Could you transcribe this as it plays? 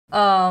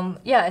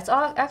Yeah, it's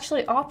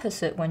actually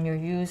opposite when you're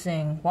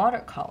using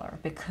watercolor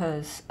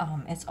because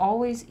it's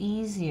always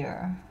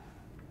easier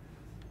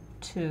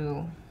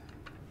to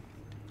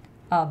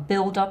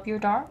build up your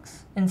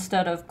darks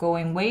instead of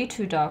going way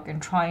too dark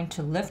and trying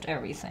to lift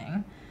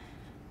everything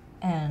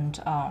and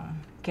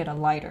get a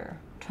lighter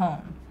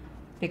tone.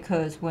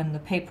 Because when the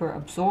paper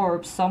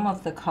absorbs some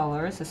of the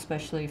colors,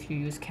 especially if you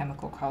use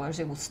chemical colors,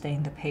 it will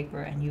stain the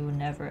paper and you will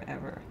never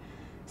ever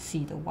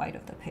see the white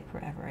of the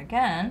paper ever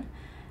again.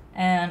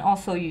 And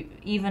also,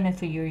 even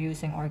if you're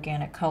using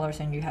organic colors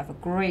and you have a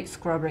great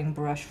scrubbing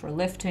brush for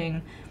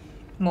lifting,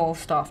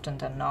 most often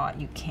than not,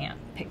 you can't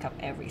pick up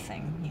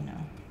everything, you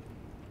know.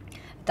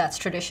 That's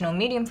traditional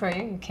medium for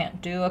you. You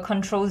can't do a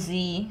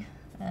Control-Z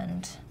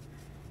and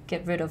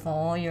get rid of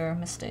all your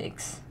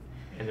mistakes.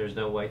 And there's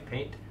no white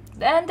paint?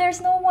 And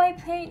there's no white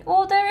paint.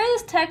 Well, there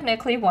is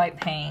technically white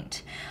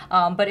paint.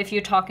 But if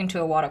you're talking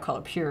to a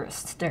watercolor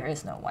purist, there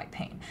is no white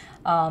paint.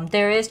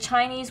 There is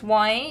Chinese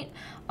white.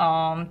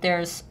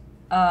 There's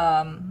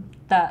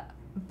that,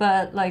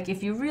 but like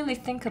if you really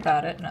think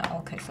about it, no,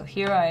 okay, so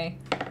here I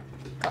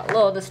got a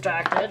little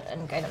distracted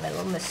and made a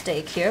little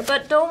mistake here,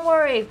 but don't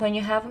worry, when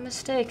you have a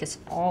mistake, it's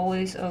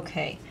always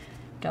okay.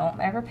 Don't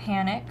ever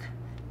panic.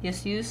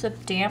 Just use a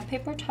damp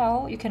paper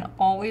towel. You can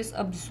always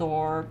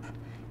absorb,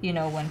 you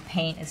know, when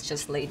paint is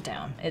just laid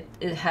down. It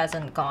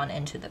hasn't gone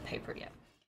into the paper yet.